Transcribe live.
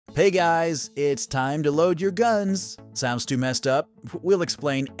Hey guys, it's time to load your guns. Sounds too messed up? We'll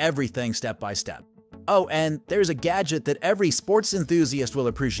explain everything step by step. Oh, and there's a gadget that every sports enthusiast will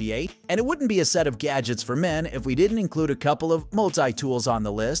appreciate, and it wouldn't be a set of gadgets for men if we didn't include a couple of multi-tools on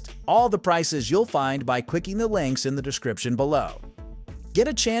the list. All the prices you'll find by clicking the links in the description below. Get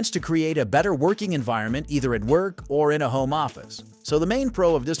a chance to create a better working environment either at work or in a home office. So the main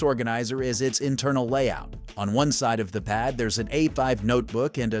pro of this organizer is its internal layout. On one side of the pad, there's an A5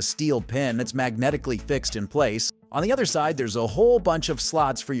 notebook and a steel pen that's magnetically fixed in place. On the other side, there's a whole bunch of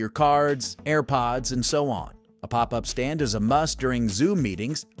slots for your cards, AirPods, and so on. A pop-up stand is a must during Zoom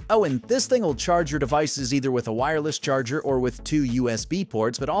meetings. Oh, and this thing will charge your devices either with a wireless charger or with 2 USB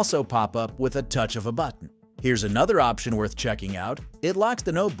ports, but also pop up with a touch of a button. Here's another option worth checking out. It locks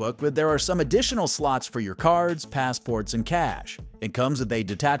the notebook, but there are some additional slots for your cards, passports, and cash. It comes with a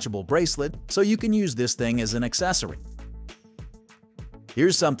detachable bracelet, so you can use this thing as an accessory.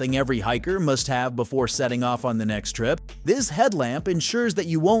 Here's something every hiker must have before setting off on the next trip. This headlamp ensures that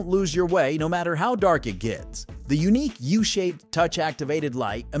you won't lose your way no matter how dark it gets. The unique U-shaped touch-activated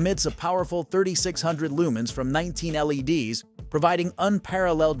light emits a powerful 3600 lumens from 19 LEDs, providing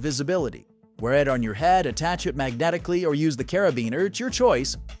unparalleled visibility. Wear it on your head, attach it magnetically, or use the carabiner, it's your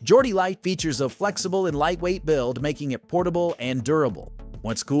choice. Geordie Light features a flexible and lightweight build, making it portable and durable.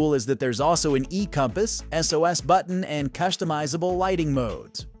 What's cool is that there's also an e-compass, SOS button, and customizable lighting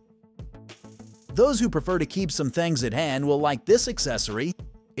modes. Those who prefer to keep some things at hand will like this accessory.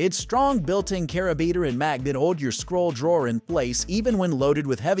 Its strong built-in carabiner and magnet hold your scroll drawer in place even when loaded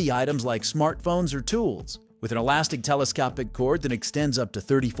with heavy items like smartphones or tools. With an elastic telescopic cord that extends up to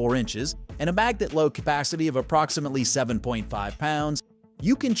 34 inches and a magnet load capacity of approximately 7.5 pounds,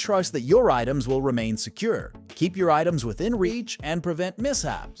 you can trust that your items will remain secure, keep your items within reach, and prevent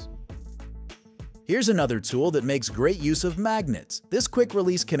mishaps. Here's another tool that makes great use of magnets. This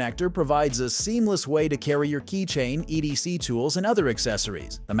quick-release connector provides a seamless way to carry your keychain, EDC tools, and other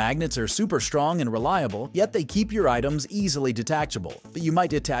accessories. The magnets are super strong and reliable, yet they keep your items easily detachable, but you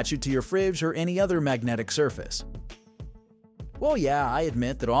might attach it to your fridge or any other magnetic surface. Well, yeah, I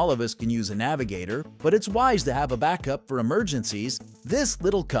admit that all of us can use a navigator, but it's wise to have a backup for emergencies. This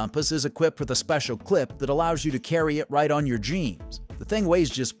little compass is equipped with a special clip that allows you to carry it right on your jeans. The thing weighs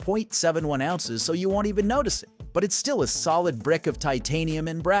just 0.71 ounces, so you won't even notice it, but it's still a solid brick of titanium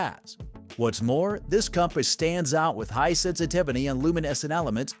and brass. What's more, this compass stands out with high sensitivity and luminescent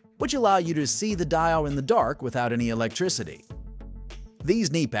elements, which allow you to see the dial in the dark without any electricity.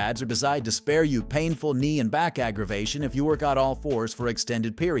 These knee pads are designed to spare you painful knee and back aggravation if you work out all fours for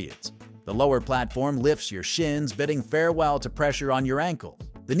extended periods. The lower platform lifts your shins, bidding farewell to pressure on your ankles.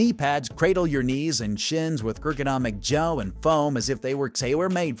 The knee pads cradle your knees and shins with ergonomic gel and foam as if they were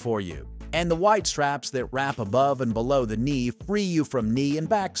tailor-made for you. And the wide straps that wrap above and below the knee free you from knee and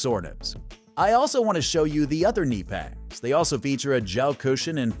back soreness. I also want to show you the other knee pads. They also feature a gel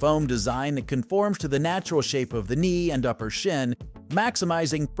cushion and foam design that conforms to the natural shape of the knee and upper shin,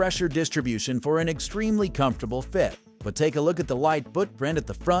 maximizing pressure distribution for an extremely comfortable fit. But take a look at the light footprint at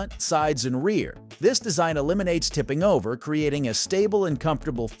the front, sides, and rear. This design eliminates tipping over, creating a stable and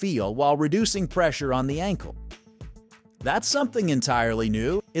comfortable feel while reducing pressure on the ankle. That's something entirely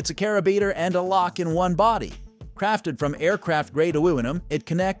new. It's a carabiner and a lock in one body. Crafted from aircraft-grade aluminum, it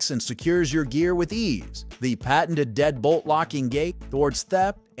connects and secures your gear with ease. The patented deadbolt locking gate thwarts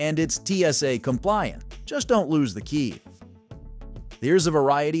theft, and it's TSA compliant. Just don't lose the key. There's a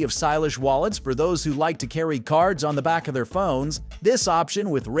variety of stylish wallets for those who like to carry cards on the back of their phones. This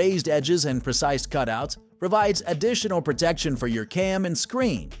option, with raised edges and precise cutouts, provides additional protection for your cam and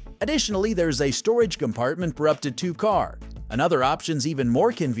screen. Additionally, there's a storage compartment for up to 2 cards. Another option's even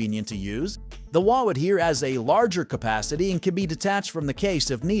more convenient to use. The wallet here has a larger capacity and can be detached from the case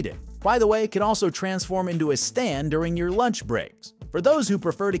if needed. By the way, it can also transform into a stand during your lunch breaks. For those who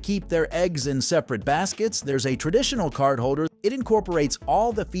prefer to keep their eggs in separate baskets, there's a traditional card holder. It incorporates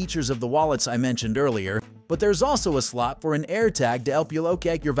all the features of the wallets I mentioned earlier, but there's also a slot for an AirTag to help you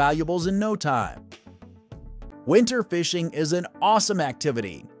locate your valuables in no time. Winter fishing is an awesome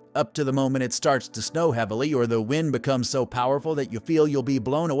activity, up to the moment it starts to snow heavily or the wind becomes so powerful that you feel you'll be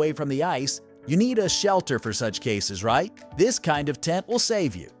blown away from the ice. You need a shelter for such cases, right? This kind of tent will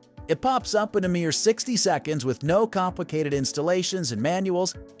save you. It pops up in a mere 60 seconds with no complicated installations and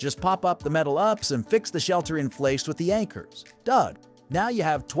manuals. Just pop up the metal ups and fix the shelter in place with the anchors. Done. Now you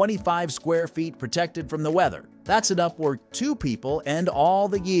have 25 square feet protected from the weather. That's enough for 2 people and all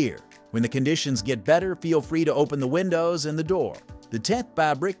the year. When the conditions get better, feel free to open the windows and the door. The tent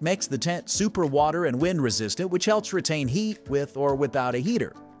fabric makes the tent super water and wind resistant, which helps retain heat with or without a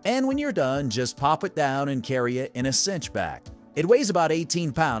heater. And when you're done, just pop it down and carry it in a cinch bag. It weighs about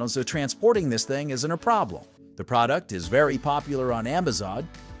 18 pounds, so transporting this thing isn't a problem. The product is very popular on Amazon.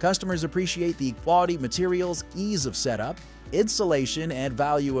 Customers appreciate the quality materials, ease of setup, installation, and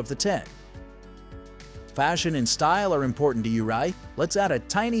value of the tent. Fashion and style are important to you, right? Let's add a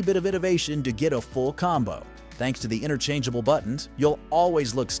tiny bit of innovation to get a full combo. Thanks to the interchangeable buttons, you'll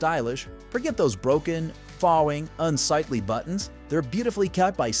always look stylish. Forget those broken, falling, unsightly buttons. They're beautifully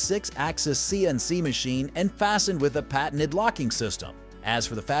cut by 6-axis CNC machine and fastened with a patented locking system. As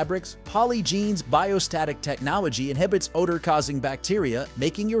for the fabrics, Polygene's biostatic technology inhibits odor-causing bacteria,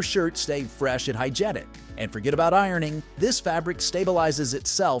 making your shirt stay fresh and hygienic. And forget about ironing, this fabric stabilizes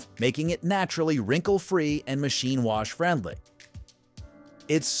itself, making it naturally wrinkle-free and machine wash-friendly.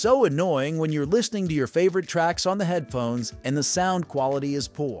 It's so annoying when you're listening to your favorite tracks on the headphones and the sound quality is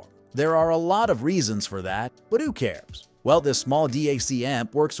poor. There are a lot of reasons for that, but who cares? Well, this small DAC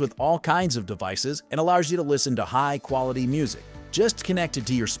amp works with all kinds of devices and allows you to listen to high-quality music. Just connect it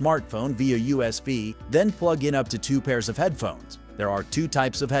to your smartphone via USB, then plug in up to 2 pairs of headphones. There are 2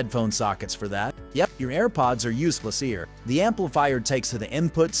 types of headphone sockets for that. Yep, your AirPods are useless here. The amplifier takes the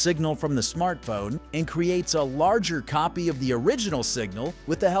input signal from the smartphone and creates a larger copy of the original signal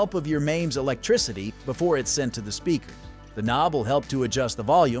with the help of your mains electricity before it's sent to the speakers. The knob will help to adjust the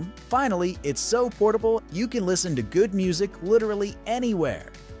volume. Finally, it's so portable you can listen to good music literally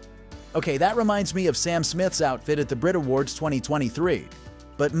anywhere. Okay, that reminds me of Sam Smith's outfit at the Brit Awards 2023.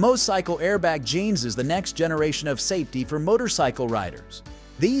 But motorcycle airbag jeans is the next generation of safety for motorcycle riders.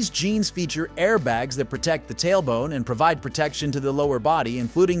 These jeans feature airbags that protect the tailbone and provide protection to the lower body,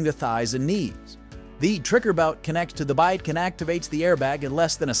 including the thighs and knees. The trigger bout connects to the bike and activates the airbag in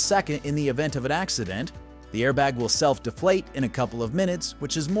less than a second in the event of an accident. The airbag will self-deflate in a couple of minutes,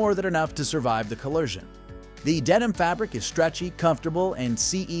 which is more than enough to survive the collision. The denim fabric is stretchy, comfortable, and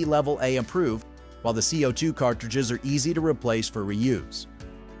CE Level A approved, while the CO2 cartridges are easy to replace for reuse.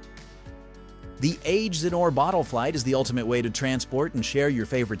 The Aged in Ore Bottle Flight is the ultimate way to transport and share your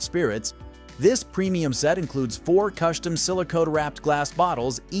favorite spirits. This premium set includes 4 custom silicone-wrapped glass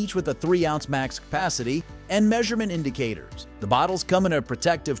bottles, each with a 3-ounce max capacity and measurement indicators. The bottles come in a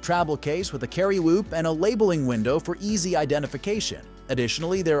protective travel case with a carry loop and a labeling window for easy identification.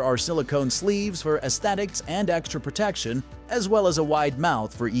 Additionally, there are silicone sleeves for aesthetics and extra protection, as well as a wide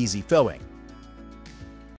mouth for easy filling.